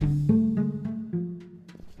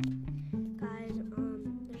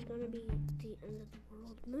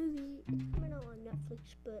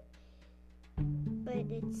Netflix, but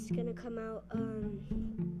it's gonna come out.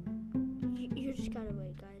 You just gotta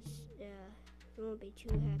wait, guys. Yeah, I won't be too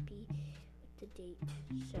happy with the date,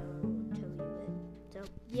 so I won't tell you it. So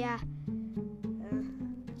yeah.